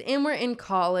choices and we're in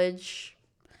college.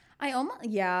 I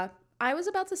was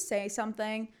about to say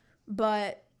something,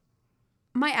 but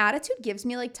my attitude gives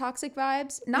me like toxic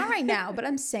vibes. Not right now, but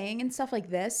I'm saying and stuff like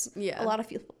this. Yeah. A lot of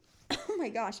people, oh my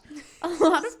gosh. A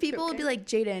lot of people will be like,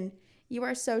 Jadyn, you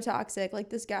are so toxic. Like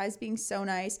this guy's being so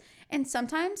nice. And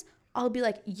sometimes I'll be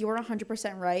like, you're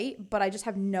 100% right, but I just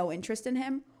have no interest in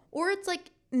him. Or it's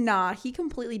like, nah, he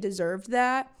completely deserved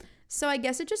that. So I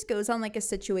guess it just goes on like a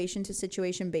situation to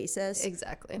situation basis.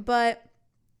 Exactly. But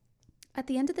at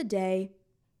the end of the day,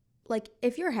 like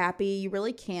if you're happy, you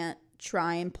really can't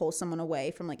try and pull someone away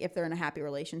from like if they're in a happy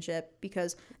relationship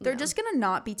because they're just gonna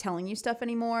not be telling you stuff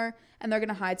anymore and they're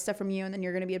gonna hide stuff from you and then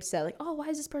you're gonna be upset like, oh, why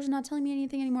is this person not telling me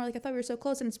anything anymore? Like I thought we were so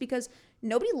close. And it's because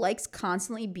nobody likes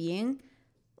constantly being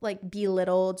like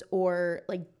belittled or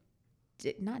like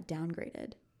not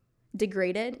downgraded,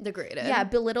 degraded. Yeah,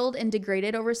 belittled and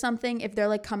degraded over something if they're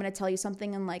like coming to tell you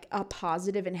something in like a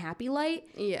positive and happy light.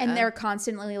 And they're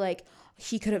constantly like,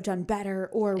 he could have done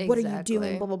better or what are you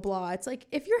doing, blah blah blah. It's like,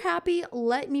 if you're happy,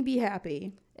 let me be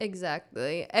happy.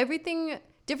 Exactly.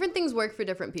 Different things work for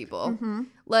different people.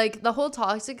 Like the whole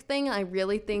toxic thing, I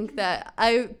really think that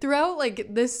throughout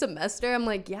like this semester I'm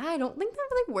like, I don't think that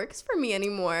really works for me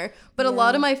anymore. But a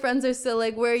lot of my friends are still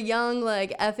like, we're young,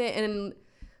 like F it. And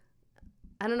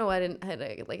I don't know why I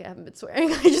haven't been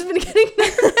swearing. I just been getting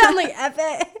I'm like F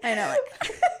it. I know,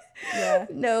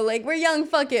 like no, like we're young,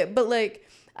 fuck it. But like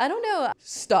I don't know.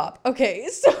 Stop. Okay,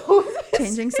 so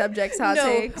Changing subjects, hot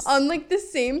takes. On like the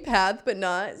same path, but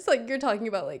not. It's like you're talking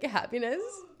about like happiness.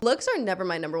 Looks are never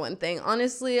my number one thing.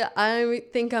 Honestly, I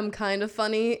think I'm kind of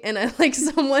funny and I like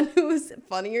someone who's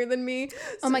funnier than me.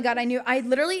 Oh my God,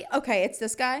 okay, it's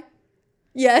this guy.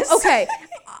 Yes. Okay.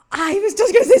 I was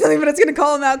just going to say something, but it's going to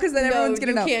call him out because then everyone's going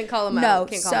to know. You can't call him out. No,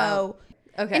 can't call him out.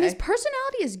 Okay. And his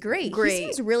personality is great. He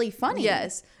seems really funny.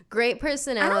 Yes. Great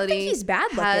personality. I don't think he's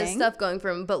bad looking. Has stuff going for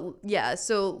him. But yeah,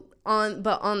 on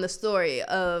the story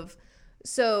of,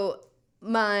 so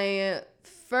my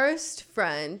first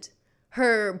friend,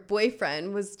 her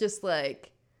boyfriend was just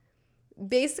like,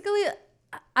 basically,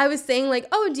 I was saying like,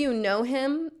 oh, do you know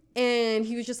him? And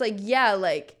he was just like, yeah,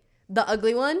 like the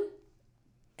ugly one.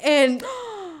 And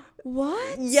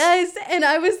what? Yes. And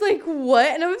I was like, what?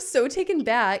 And I was so taken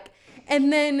back.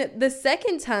 And then the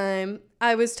second time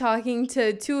I was talking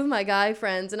to two of my guy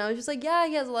friends and I was just like, yeah,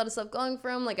 he has a lot of stuff going for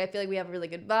him. Like, I feel like we have a really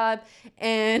good vibe.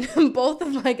 And both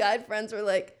of my guy friends were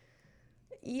like,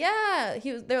 yeah,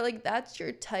 they're like, that's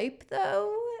your type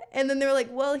though. And then they were like,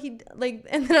 well,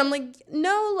 and then I'm like,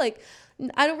 no, like,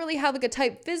 I don't really have like a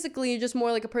type physically, just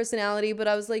more like a personality. But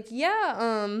I was like, yeah,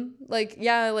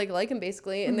 I like him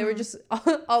basically. And they were just,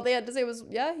 all they had to say was,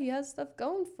 yeah, he has stuff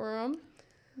going for him.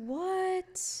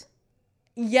 What?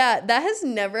 Yeah, that has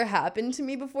never happened to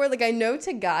me before. Like, I know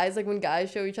to guys, like when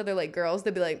guys show each other like girls,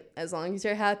 they'd be like, as long as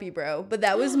you're happy, bro. But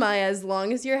that was my as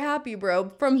long as you're happy, bro,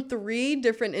 from 3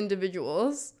 different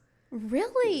individuals.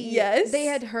 Really? Yes. They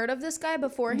had heard of this guy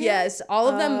beforehand? Yes, all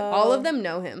of them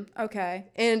know him. Okay.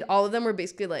 And all of them were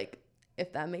basically like,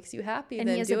 if that makes you happy, and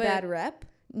then he has do a bad rep?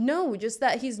 No, just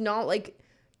that he's not like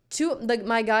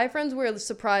my guy friends were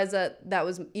surprised that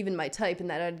was even my type and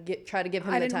that I'd try to give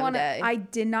him the time of day. I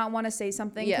did not want to say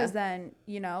something because then,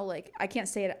 like I can't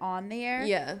say it on the air.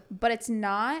 Yeah. But it's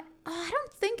not, I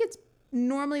don't think it's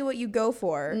normally what you go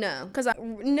for. No.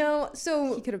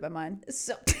 So he could have been mine.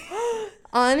 So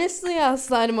honestly, I'll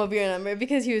slide him over your number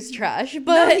because he was trash.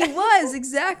 But no, he was,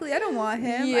 exactly. I don't want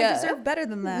him. Yeah. I deserve better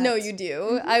than that. No, you do.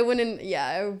 Mm-hmm. I wouldn't,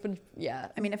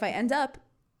 I mean, if I end up.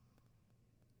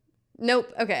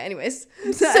 Nope. Okay, anyways.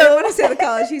 So I don't want to say the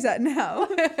college he's at now.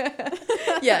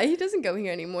 Yeah, he doesn't go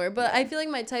here anymore. But I feel like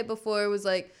my type before was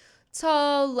like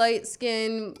tall, light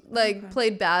skin, like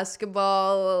played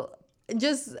basketball.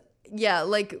 Just, yeah,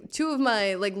 like 2 of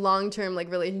my like long-term like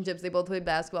relationships, they both played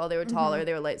basketball. They were taller,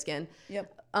 they were light skinned.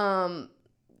 Yep.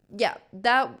 Yeah,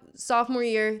 that sophomore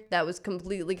year, that was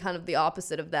completely kind of the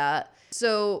opposite of that.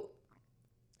 So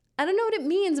I don't know what it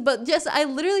means, but just I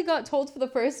literally got told for the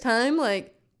first time,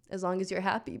 like, as long as you're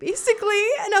happy, basically.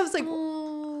 And I was like,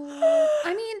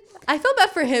 I mean, I felt bad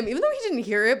for him, even though he didn't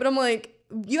hear it. But I'm like,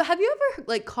 have you ever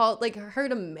like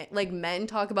heard men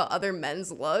talk about other men's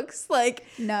looks? Like,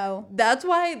 no. That's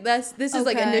why this is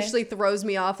like initially throws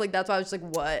me off. Like, that's why I was just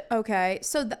like, what? Okay,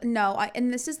 so no,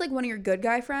 and this is like one of your good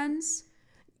guy friends,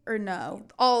 or no?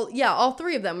 All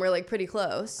 3 of them were like pretty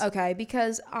close. Okay,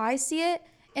 because I see it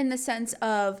in the sense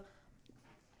of,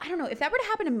 I don't know, if that were to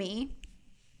happen to me.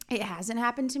 It hasn't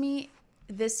happened to me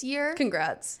this year.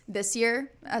 Congrats. This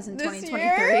year, as in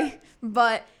 2023.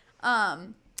 But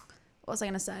what was I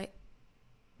going to say?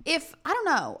 I don't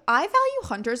know, I value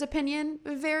Hunter's opinion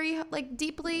very like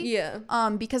deeply. Yeah.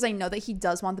 Because I know that he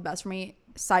does want the best for me.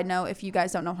 Side note, if you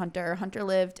guys don't know Hunter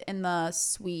lived in the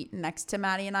suite next to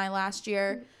Maddie and I last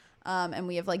year. And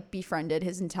we have like befriended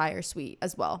his entire suite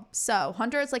as well. So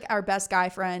Hunter is like our best guy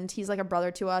friend. He's like a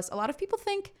brother to us. A lot of people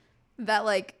think that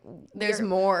like there's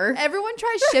more. Everyone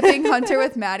tries shipping Hunter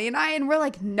with Maddie and I, and we're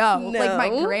like, no. Like my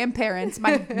grandparents,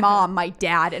 my mom, my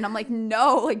dad, and I'm like,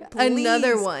 no, like please.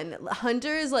 Another one.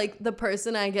 Hunter is like the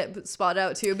person I get spotted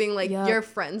out to, being like, you're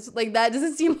friends. Like that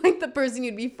doesn't seem like the person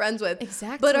you'd be friends with.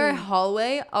 Exactly. But our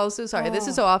hallway, also, sorry, this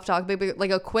is so off topic, but like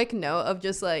a quick note of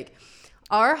just like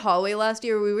our hallway last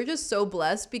year, we were just so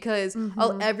blessed because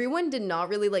everyone did not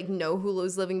really like know who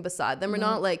was living beside them or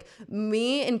not. Like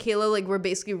me and Kayla like were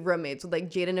basically roommates with like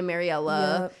Jadyn and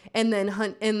Mariella, and then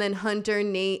Hunter,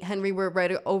 Nate, Henry were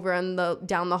right over on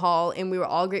down the hall, and we were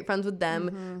all great friends with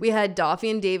them. We had Daffy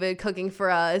and David cooking for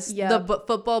us. The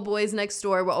football boys next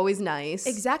door were always nice.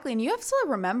 Exactly, and you have to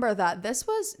remember that this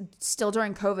was still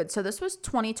during COVID, so this was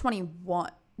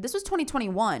 2021. This was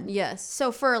 2021. Yes.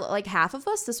 So for like half of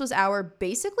us, this was our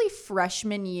basically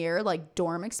freshman year, like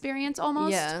dorm experience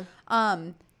almost. Yeah.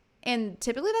 And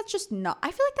typically that's just not, I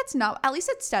feel like that's not, at least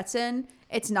at Stetson,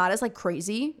 it's not as like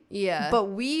crazy. Yeah. But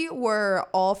we were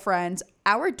all friends.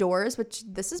 our doors, which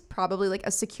this is probably like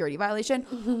a security violation,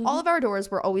 all of our doors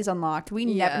were always unlocked. We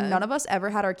never, none of us ever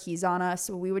had our keys on us.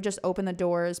 So we would just open the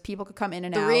doors. People could come in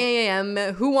and 3 out. 3 a.m.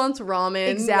 Who wants ramen?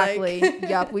 Exactly.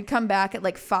 Yep. We'd come back at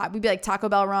like 5. We'd be like Taco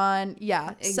Bell run.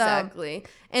 Yeah. Exactly.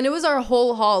 And it was our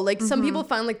whole hall. Like some people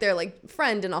find like their like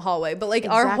friend in a hallway, but like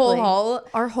our whole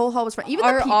hall was fun. Even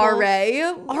our the people,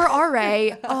 RA. Our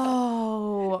RA.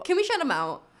 Oh. Can we shout him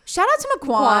out? Shout out to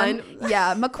McQuan.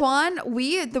 Yeah,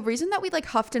 McQuan. The reason that we like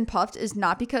huffed and puffed is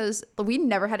not because we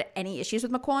never had any issues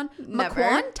with McQuan. Never.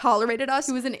 McQuan tolerated us.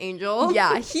 He was an angel.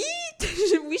 Yeah,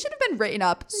 we should have been written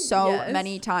up so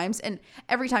many times, and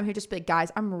every time he'd just be like, guys,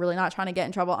 I'm really not trying to get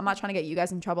in trouble. I'm not trying to get you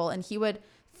guys in trouble, and he would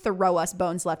throw us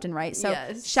bones left and right. So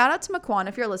shout out to McQuan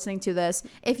if you're listening to this.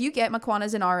 If you get McQuan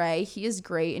as an RA, he is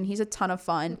great and he's a ton of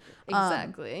fun.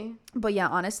 Exactly. But yeah,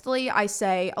 honestly, I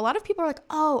say a lot of people are like,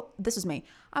 oh, this is me.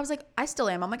 I was like, I still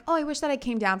am. I'm like, oh, I wish that I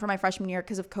came down for my freshman year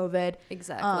because of COVID.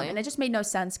 Exactly. And it just made no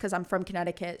sense because I'm from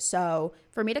Connecticut. So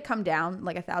for me to come down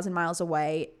like 1,000 miles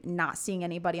away, not seeing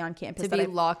anybody on campus. To be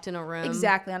locked in a room.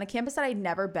 Exactly. On a campus that I'd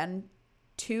never been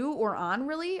to or on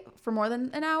really for more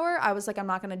than an hour, I was like, I'm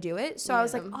not going to do it. So I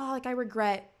was like, oh, like I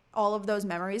regret all of those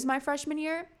memories my freshman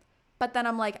year. But then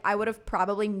I'm like, I would have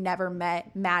probably never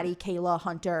met Maddie, Kayla,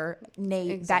 Hunter,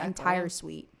 Nate, that entire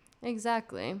suite.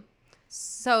 Exactly.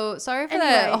 So sorry for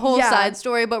that whole side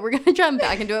story, but we're gonna jump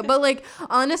back into it. But like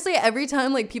honestly, every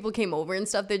time like people came over and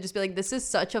stuff, they'd just be like, this is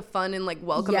such a fun and like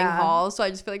welcoming hall. So I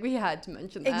just feel like we had to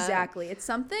mention that. Exactly. It's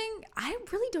something I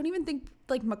really don't even think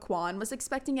like McQuan was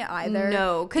expecting it either.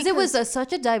 No, because it was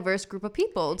such a diverse group of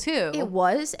people too. It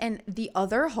was. And the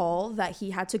other hall that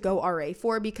he had to go RA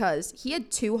for, because he had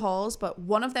 2 halls, but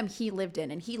one of them he lived in,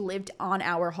 and he lived on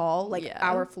our hall, like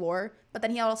our floor. But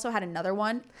then he also had another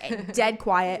one, dead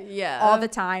quiet all the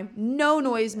time, no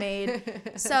noise made.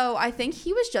 So I think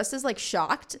he was just as like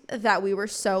shocked that we were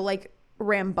so like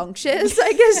rambunctious,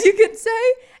 I guess you could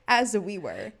say, as we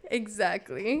were.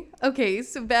 Exactly. Okay,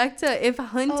 so back to if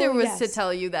Hunter was to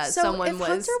tell you that someone was. If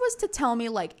Hunter was to tell me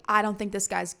like, I don't think this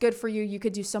guy's good for you, you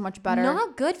could do so much better.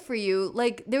 Not good for you.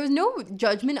 Like there was no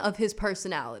judgment of his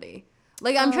personality.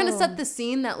 Like I'm trying to set the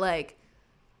scene that like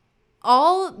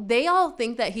they all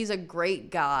think that he's a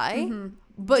great guy,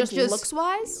 but just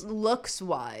looks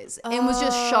wise, and was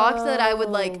just shocked that I would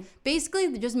like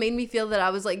basically just made me feel that I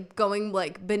was like going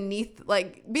like beneath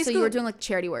like basically. So you were doing like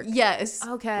charity work. Yes.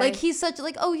 Okay. Like he's such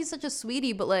a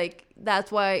sweetie, but like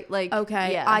that's why like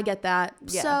I get that.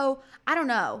 Yeah. So I don't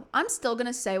know. I'm still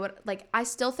gonna say what like I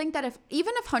still think that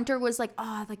even if Hunter was like,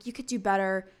 oh, like you could do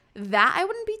better, that I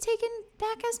wouldn't be taken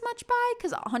back as much by,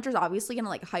 because Hunter's obviously gonna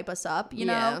like hype us up, you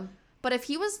know. But if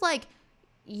he was like,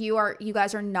 you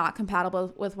guys are not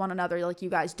compatible with one another, like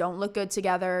you guys don't look good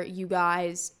together, you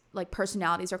guys like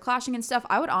personalities are clashing and stuff,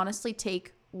 I would honestly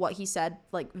take what he said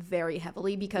like very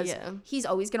heavily, because he's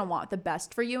always gonna want the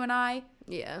best for you and I.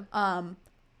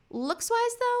 Looks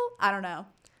wise though, I don't know.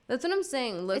 That's what I'm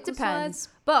saying. Looks it depends.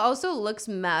 Wise, but also looks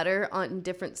matter on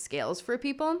different scales for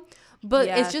people. But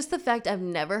it's just the fact I've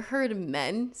never heard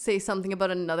men say something about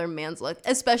another man's look,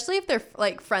 especially if they're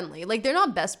like friendly. Like they're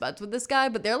not best buds with this guy,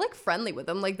 but they're like friendly with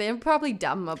him. Like they probably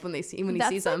dap him up when he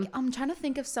sees him. I'm trying to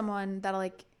think of someone that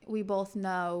like we both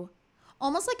know.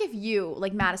 Almost like if you,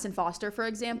 like Madison Foster, for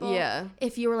example. Yeah.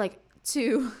 If you were like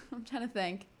I'm trying to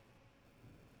think.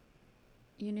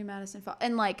 You knew Madison Foster.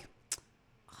 And like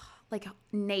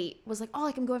Nate was like, oh,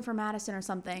 like I'm going for Madison or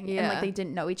something. Yeah. And like they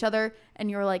didn't know each other.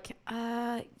 And you were like,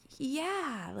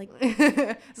 yeah, like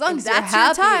as long as that's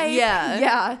your type.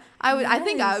 Yeah. I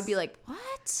think I would be like,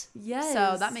 what? Yes.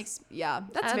 So that makes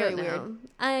that's very weird.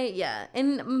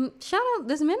 And shout out,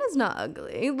 this man is not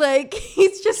ugly. Like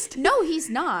he's just no, he's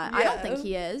not. I don't think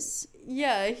he is.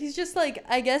 Yeah, he's just like,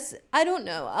 I guess, I don't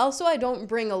know. Also, I don't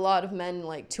bring a lot of men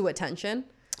like to attention.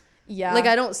 Yeah. Like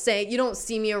you don't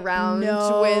see me around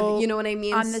with, you know what I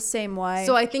mean? I'm the same way.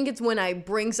 So I think it's when I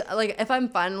bring, like if I'm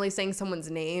finally saying someone's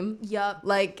name. Yep.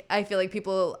 Like I feel like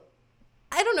people,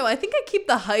 I don't know. I think I keep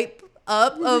the hype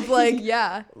up of like,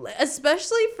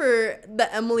 especially for the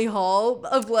Emily Hall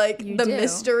of like the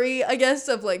mystery, I guess,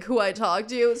 of like who I talk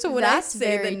to. So when I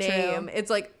say the name, it's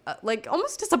like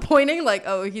almost disappointing. Like,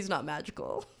 oh, he's not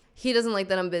magical. He doesn't like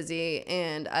that I'm busy,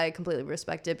 and I completely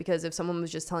respect it, because if someone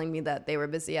was just telling me that they were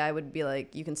busy, I would be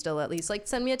like, you can still at least like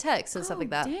send me a text and stuff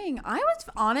like that. Dang, I'm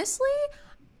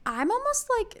almost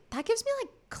like, that gives me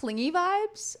like clingy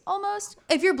vibes almost.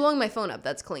 If you're blowing my phone up,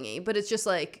 that's clingy, but it's just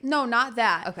like, no, not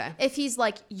that. Okay. If he's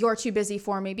like, you're too busy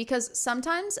for me, because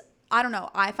sometimes, I don't know,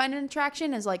 I find an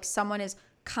attraction as like someone is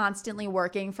constantly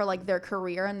working for like their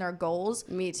career and their goals.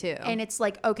 Me too. And it's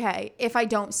like, okay, if I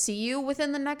don't see you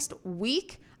within the next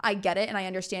week, I get it and I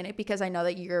understand it because I know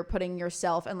that you're putting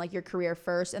yourself and like your career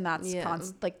first, and that's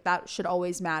like that should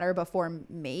always matter before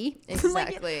me.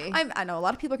 Exactly. Like, I know a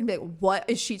lot of people can be like, what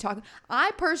is she talking?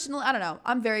 I personally, I don't know.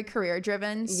 I'm very career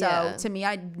driven. So to me,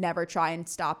 I'd never try and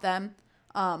stop them.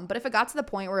 But if it got to the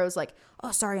point where it was like, oh,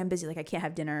 sorry, I'm busy. Like I can't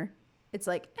have dinner. It's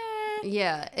like,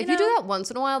 yeah. If you do that once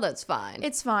in a while, that's fine.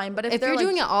 It's fine. But if you're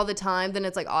doing it all the time, then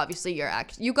it's like, obviously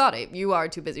you got it. You are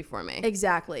too busy for me.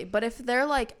 Exactly. But if they're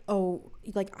like, oh,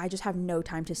 like I just have no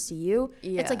time to see you.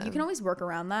 It's like, you can always work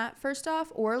around that first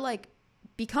off, or like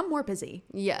become more busy.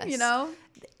 Yes. You know?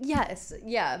 Yes.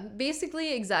 Yeah.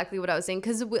 Basically exactly what I was saying.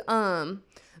 Because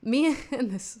me and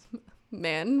this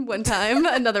man one time,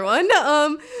 another one,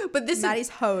 but Maddie's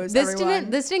hosed this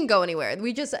didn't go anywhere.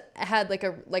 We just had like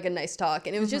a nice talk,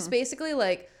 and it was just basically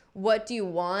like, what do you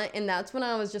want? And that's when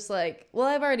I was just like, well,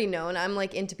 I've already known I'm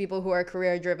like into people who are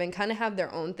career driven, kind of have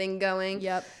their own thing going.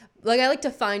 Yep. Like I like to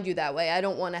find you that way. I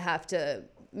don't want to have to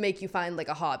make you find like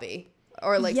a hobby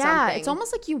or like something. Yeah, it's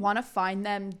almost like you want to find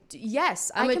them.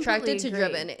 Yes, I'm attracted to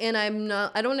driven, and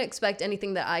I don't expect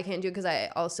anything that I can't do, because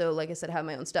I also, like I said, have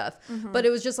my own stuff. But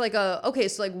it was just like okay,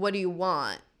 so like, what do you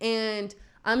want? And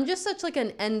I'm just such like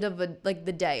an end of the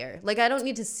dayer. Like I don't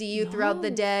need to see you throughout the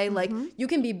day. Like you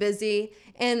can be busy,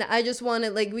 and I just want to,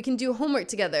 like, we can do homework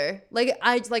together. Like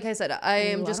I said,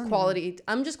 I'm just quality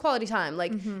time.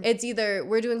 Like it's either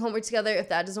we're doing homework together. If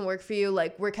that doesn't work for you,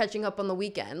 like we're catching up on the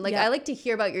weekend. Like I like to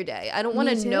hear about your day. I don't want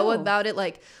to know about it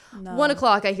like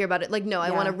 1:00 I hear about it. Like no, I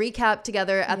want to recap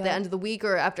together at the end of the week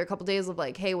or after a couple days of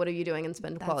like, hey, what are you doing, and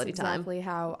spend quality time. That's exactly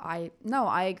how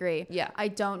I agree. Yeah. I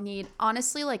don't need,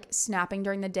 honestly, like snapping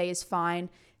during the day is fine.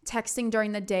 Texting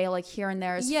during the day, like here and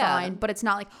there, is fine, but it's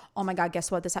not like, oh my God, guess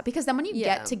what, this happened. Because then when you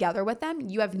get together with them,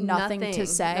 you have nothing to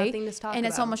say, nothing to talk and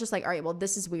it's about. almost just like, all right, well,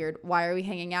 this is weird. Why are we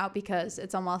hanging out? Because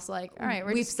it's almost like, all right,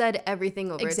 we've said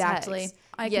everything over exactly. text.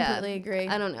 I completely agree.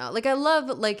 I don't know. Like I love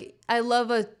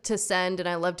to send, and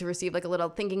I love to receive like a little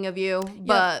thinking of you,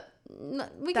 but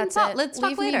we can talk. Let's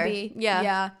talk later.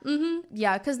 Yeah.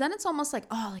 Yeah, because then it's almost like,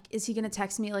 oh, like, is he gonna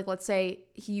text me? Like, let's say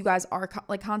you guys are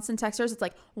like constant texters. It's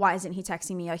like, why isn't he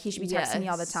texting me? Like, he should be texting me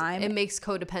all the time. It makes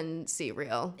codependency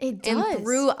real. It does. And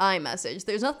through iMessage,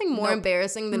 there's nothing more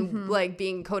embarrassing than like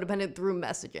being codependent through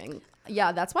messaging.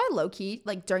 Yeah, that's why low key,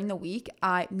 like during the week,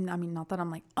 I mean, not that I'm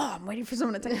like, oh, I'm waiting for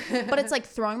someone to text, but it's like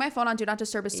throwing my phone on Do Not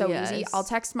Disturb is so easy. I'll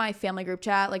text my family group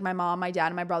chat, like my mom, my dad,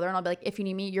 and my brother, and I'll be like, if you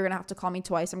need me, you're gonna have to call me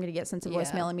twice. I'm gonna get sent to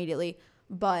voicemail immediately,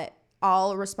 but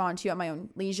I'll respond to you at my own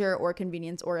leisure or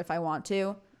convenience, or if I want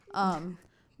to.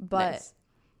 But nice.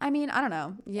 I mean, I don't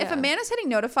know. Yeah. If a man is hitting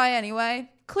notify anyway,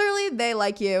 clearly they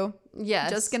like you.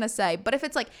 Yes. Just gonna say. But if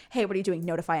it's like, hey, what are you doing?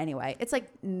 Notify anyway. It's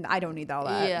like, I don't need all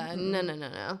that. Yeah.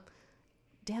 No.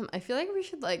 Damn, I feel like we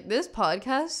should, like, this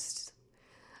podcast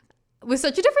with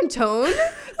such a different tone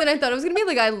than I thought it was going to be.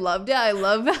 Like, I loved it.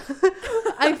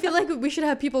 I feel like we should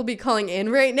have people be calling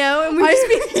in right now, and we just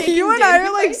be taking you and I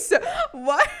are like, so,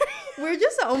 what? We're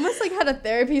just almost like had a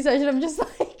therapy session. I'm just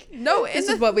like, no, this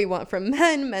is what we want from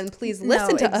men. Men, please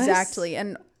listen to us. Exactly.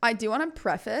 And I do want to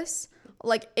preface,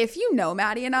 like, if you know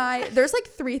Maddie and I, there's like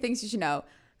 3 things you should know.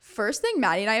 First thing,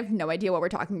 Maddie and I have no idea what we're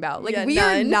talking about. Like, we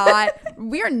are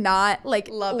not like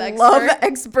love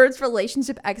experts,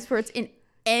 relationship experts in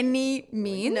any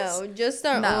means. No, just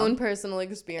our own personal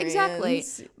experience. Exactly.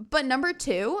 But number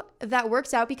 2, that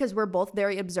works out because we're both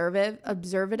very observant,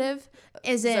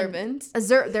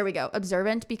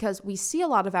 because we see a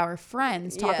lot of our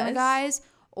friends talking to guys,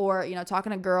 or, you know,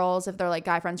 talking to girls, if they're like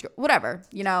guy friends, whatever,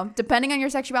 you know, depending on your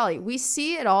sexuality. We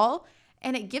see it all.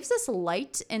 And it gives us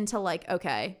light into like,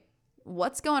 okay,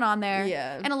 what's going on there?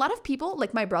 Yeah. And a lot of people,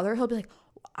 like my brother, he'll be like,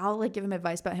 I'll like give him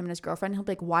advice about him and his girlfriend. He'll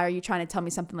be like, why are you trying to tell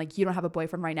me something like you don't have a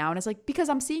boyfriend right now? And it's like, because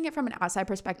I'm seeing it from an outside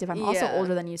perspective. I'm also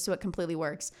older than you, so it completely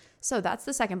works. So that's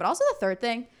the second. But also the third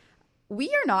thing, we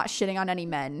are not shitting on any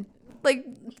men. Like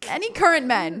any current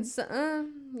men.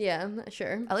 Yeah,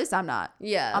 sure. At least I'm not.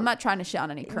 Yeah. I'm not trying to shit on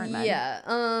any current men.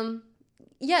 Yeah.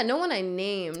 Yeah, no one I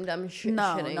named I'm shitting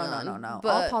on. No. But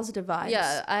all positive vibes.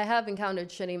 Yeah, I have encountered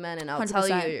shitty men, and I'll 100%. tell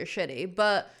you you're shitty.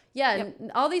 But yeah,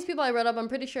 all these people I read up, I'm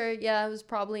pretty sure, it was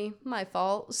probably my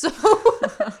fault. So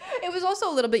it was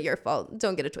also a little bit your fault.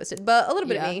 Don't get it twisted. But a little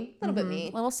bit of me. A little bit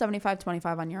me. A little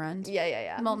 75-25 on your end.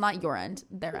 Yeah. Well, not your end.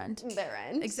 Their end. Their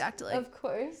end. Exactly. Of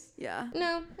course. Yeah.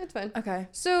 No, it's fine. Okay.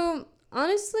 So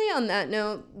honestly, on that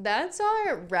note, that's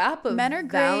our wrap of Men are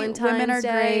great. Valentine's Women are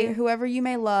Day. great. Whoever you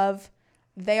may love,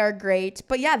 they are great.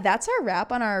 But yeah, that's our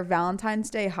wrap on our Valentine's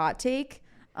Day hot take.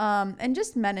 And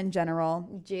just men in general.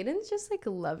 Jadyn's just like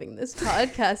loving this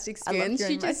podcast experience.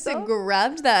 She just myself.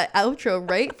 grabbed that outro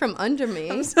right from under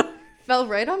me. Fell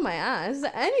right on my ass.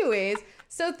 Anyways,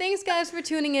 so thanks guys for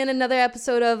tuning in. Another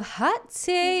episode of Hot Takes.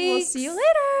 We'll see you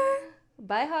later.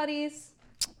 Bye, hotties.